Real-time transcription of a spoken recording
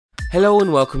Hello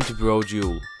and welcome to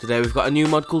Brodual. Today we've got a new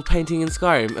mod called Painting in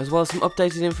Skyrim, as well as some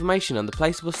updated information on the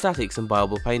Placeable Statics and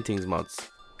Buyable Paintings mods.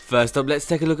 First up, let's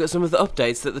take a look at some of the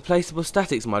updates that the Placeable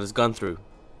Statics mod has gone through.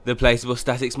 The Placeable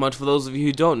Statics mod, for those of you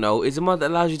who don't know, is a mod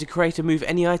that allows you to create and move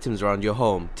any items around your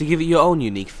home to give it your own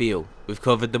unique feel. We've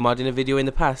covered the mod in a video in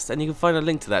the past and you can find a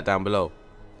link to that down below.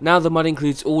 Now the mod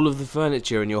includes all of the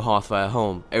furniture in your Hearthfire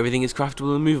home. Everything is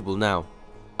craftable and movable now.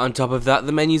 On top of that,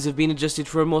 the menus have been adjusted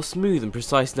for a more smooth and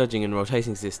precise nudging and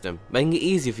rotating system, making it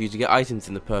easier for you to get items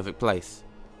in the perfect place.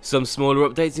 Some smaller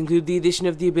updates include the addition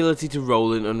of the ability to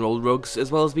roll and unroll rugs,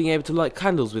 as well as being able to light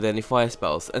candles with any fire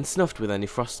spells and snuffed with any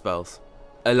frost spells.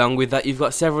 Along with that, you've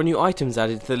got several new items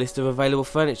added to the list of available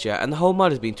furniture, and the whole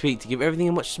mod has been tweaked to give everything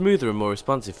a much smoother and more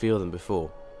responsive feel than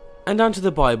before. And on to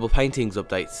the Buyable Paintings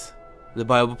updates. The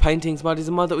Buyable Paintings mod is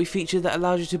a mod that we featured that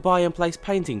allows you to buy and place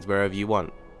paintings wherever you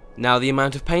want. Now the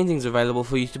amount of paintings available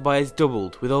for you to buy is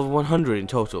doubled, with over 100 in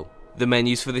total. The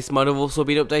menus for this mod have also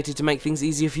been updated to make things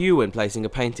easier for you when placing a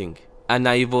painting. And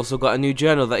now you've also got a new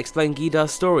journal that explains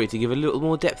Gidar's story to give a little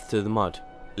more depth to the mod.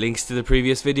 Links to the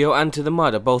previous video and to the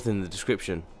mod are both in the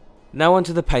description. Now on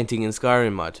to the Painting in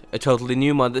Skyrim mod, a totally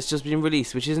new mod that's just been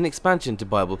released, which is an expansion to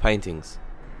Buyable Paintings.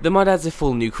 The mod adds a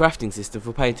full new crafting system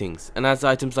for paintings, and adds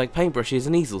items like paintbrushes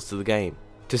and easels to the game.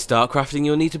 To start crafting,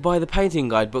 you'll need to buy the painting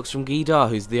guide books from Gidar,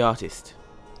 who's the artist.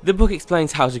 The book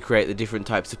explains how to create the different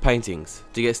types of paintings.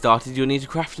 To get started, you'll need to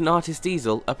craft an artist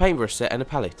easel, a paintbrush set and a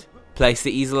palette. Place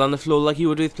the easel on the floor like you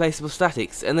would with Placeable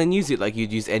Statics, and then use it like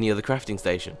you'd use any other crafting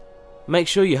station. Make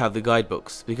sure you have the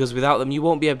guidebooks, because without them you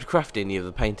won't be able to craft any of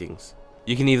the paintings.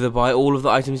 You can either buy all of the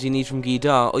items you need from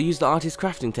Gidar, or use the artist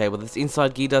crafting table that's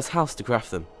inside Gidar's house to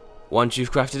craft them. Once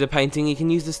you've crafted a painting, you can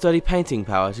use the study painting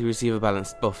power to receive a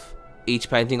balanced buff. Each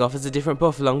painting offers a different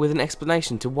buff along with an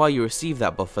explanation to why you receive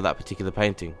that buff for that particular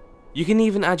painting. You can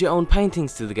even add your own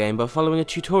paintings to the game by following a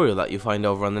tutorial that you'll find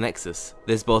over on the Nexus.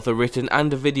 There's both a written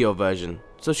and a video version,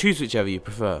 so choose whichever you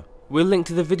prefer. We'll link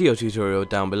to the video tutorial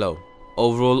down below.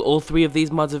 Overall, all three of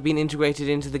these mods have been integrated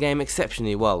into the game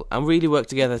exceptionally well and really work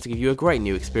together to give you a great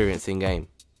new experience in game.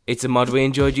 It's a mod we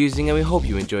enjoyed using and we hope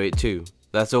you enjoy it too.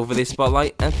 That's all for this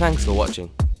spotlight, and thanks for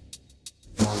watching.